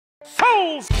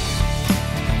Souls!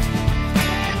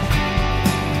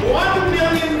 $1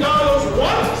 million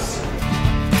once,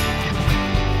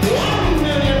 $1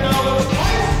 million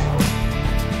twice.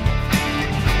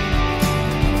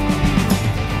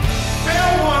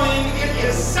 Fair warning, it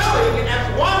is selling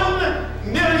at $1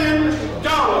 million.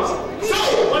 So,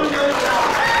 $1 million.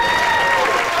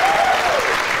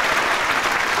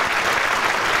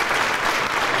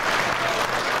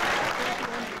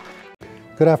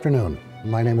 Good afternoon.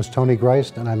 My name is Tony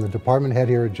Greist, and I'm the department head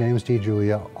here at James D.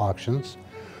 Julia Auctions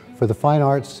for the Fine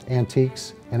Arts,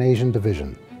 Antiques, and Asian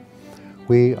Division.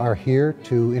 We are here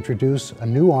to introduce a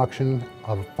new auction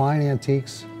of fine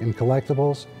antiques and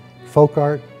collectibles, folk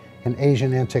art, and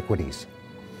Asian antiquities.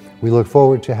 We look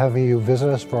forward to having you visit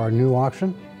us for our new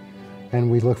auction, and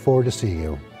we look forward to seeing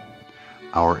you.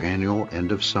 Our annual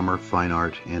end-of-summer fine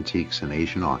art, antiques, and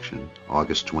Asian auction,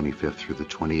 August 25th through the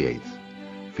 28th,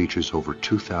 features over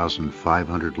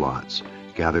 2,500 lots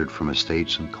gathered from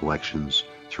estates and collections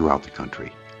throughout the country.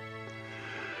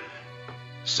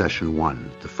 Session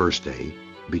 1, the first day,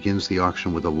 begins the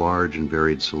auction with a large and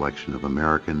varied selection of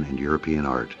American and European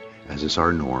art. As is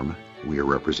our norm, we are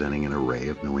representing an array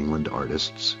of New England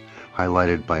artists,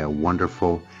 highlighted by a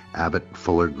wonderful Abbott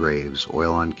Fuller Graves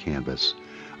oil-on canvas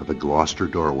of a Gloucester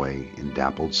doorway in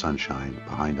dappled sunshine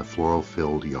behind a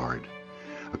floral-filled yard,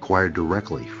 acquired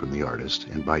directly from the artist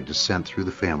and by descent through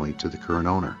the family to the current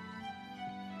owner.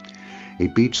 A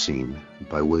beach scene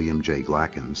by William J.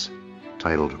 Glackens,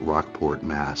 titled Rockport,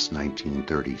 Mass.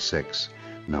 1936,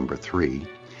 number 3,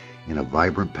 in a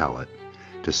vibrant palette,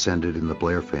 descended in the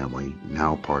Blair family,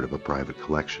 now part of a private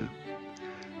collection.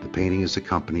 The painting is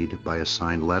accompanied by a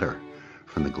signed letter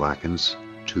from the Glackens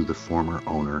to the former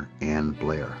owner, Anne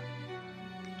Blair.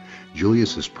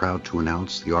 Julius is proud to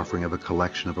announce the offering of a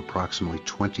collection of approximately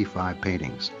 25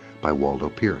 paintings by Waldo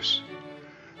Pierce.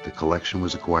 The collection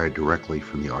was acquired directly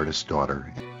from the artist's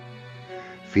daughter.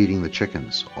 Feeding the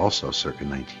Chickens, also circa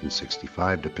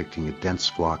 1965, depicting a dense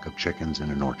flock of chickens in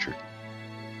an orchard.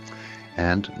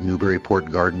 And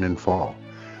Newburyport Garden in Fall,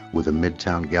 with a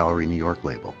Midtown Gallery New York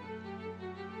label.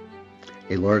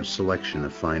 A large selection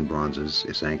of fine bronzes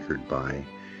is anchored by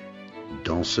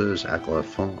Danseuse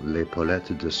agrafant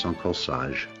l'épaulette de son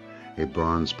corsage, a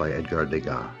bronze by Edgar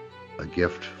Degas, a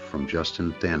gift from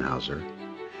Justin Thanhauser,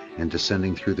 and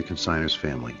descending through the consignor's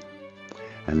family,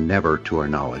 and never, to our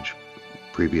knowledge,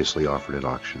 previously offered at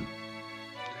auction.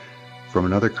 From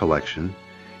another collection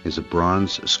is a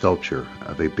bronze sculpture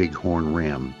of a bighorn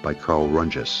ram by Carl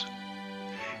Runges,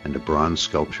 and a bronze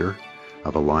sculpture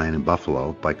of a lion and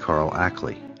buffalo by Carl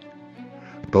Ackley,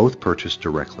 both purchased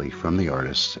directly from the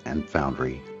artist and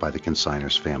foundry by the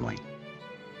consignor's family.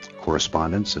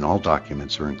 Correspondence and all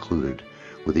documents are included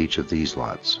with each of these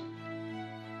lots.